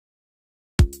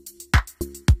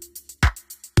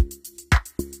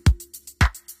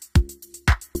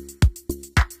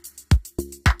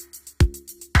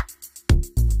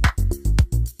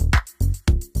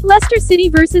Leicester City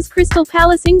vs Crystal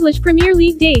Palace English Premier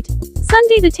League date.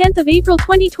 Sunday the 10th of April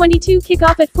 2022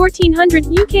 kickoff at 1400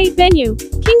 UK venue,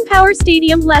 King Power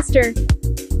Stadium, Leicester.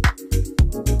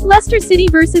 Leicester City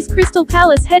vs Crystal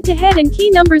Palace head-to-head and key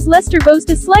numbers. Leicester boast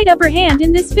a slight upper hand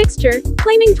in this fixture,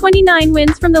 claiming 29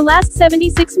 wins from the last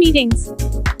 76 meetings.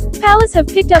 Palace have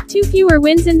picked up 2 fewer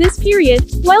wins in this period,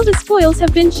 while the spoils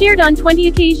have been shared on 20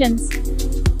 occasions.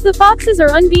 The Foxes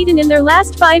are unbeaten in their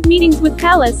last 5 meetings with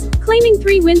Palace, claiming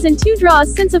 3 wins and 2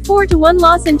 draws since a 4-1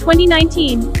 loss in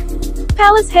 2019.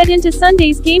 Palace head into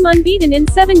Sunday's game unbeaten in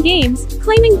 7 games,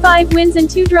 claiming 5 wins and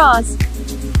 2 draws.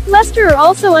 Leicester are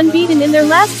also unbeaten in their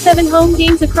last 7 home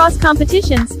games across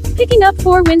competitions, picking up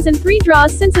 4 wins and 3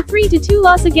 draws since a 3-2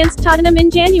 loss against Tottenham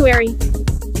in January.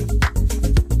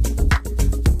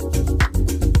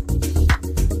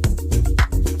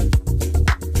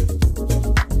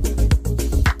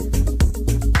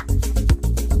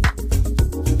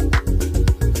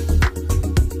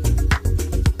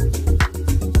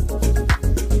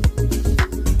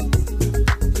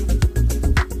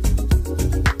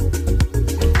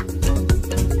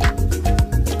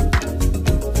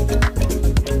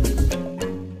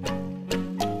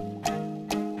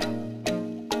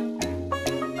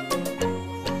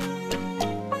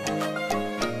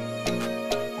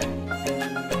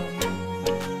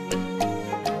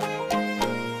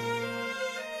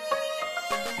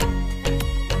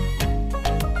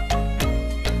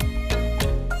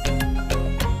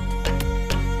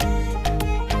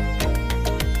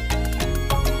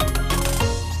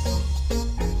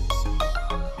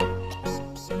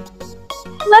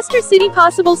 Leicester City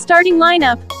possible starting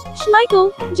lineup: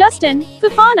 Schmeichel, Justin,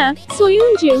 Fofana,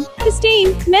 Soyuncu,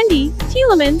 Castane, Mendy,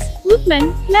 Tielemans,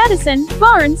 Lookman, Maddison,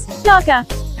 Barnes, Daka.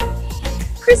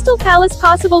 Crystal Palace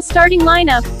possible starting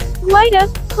lineup: Guaita,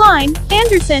 Klein,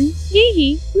 Anderson,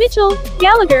 Guehi, Mitchell,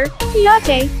 Gallagher,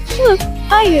 Kouyaté, Schlupp,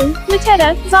 Ayew,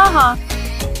 Mateta, Zaha.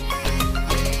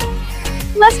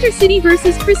 Leicester City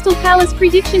vs Crystal Palace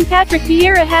prediction: Patrick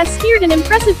Vieira has steered an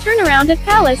impressive turnaround at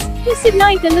Palace, who sit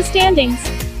 9th in the standings.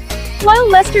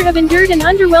 While Leicester have endured an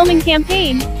underwhelming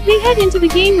campaign, they head into the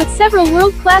game with several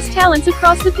world-class talents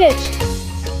across the pitch.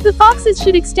 The Foxes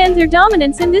should extend their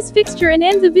dominance in this fixture and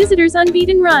end the visitors'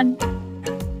 unbeaten run.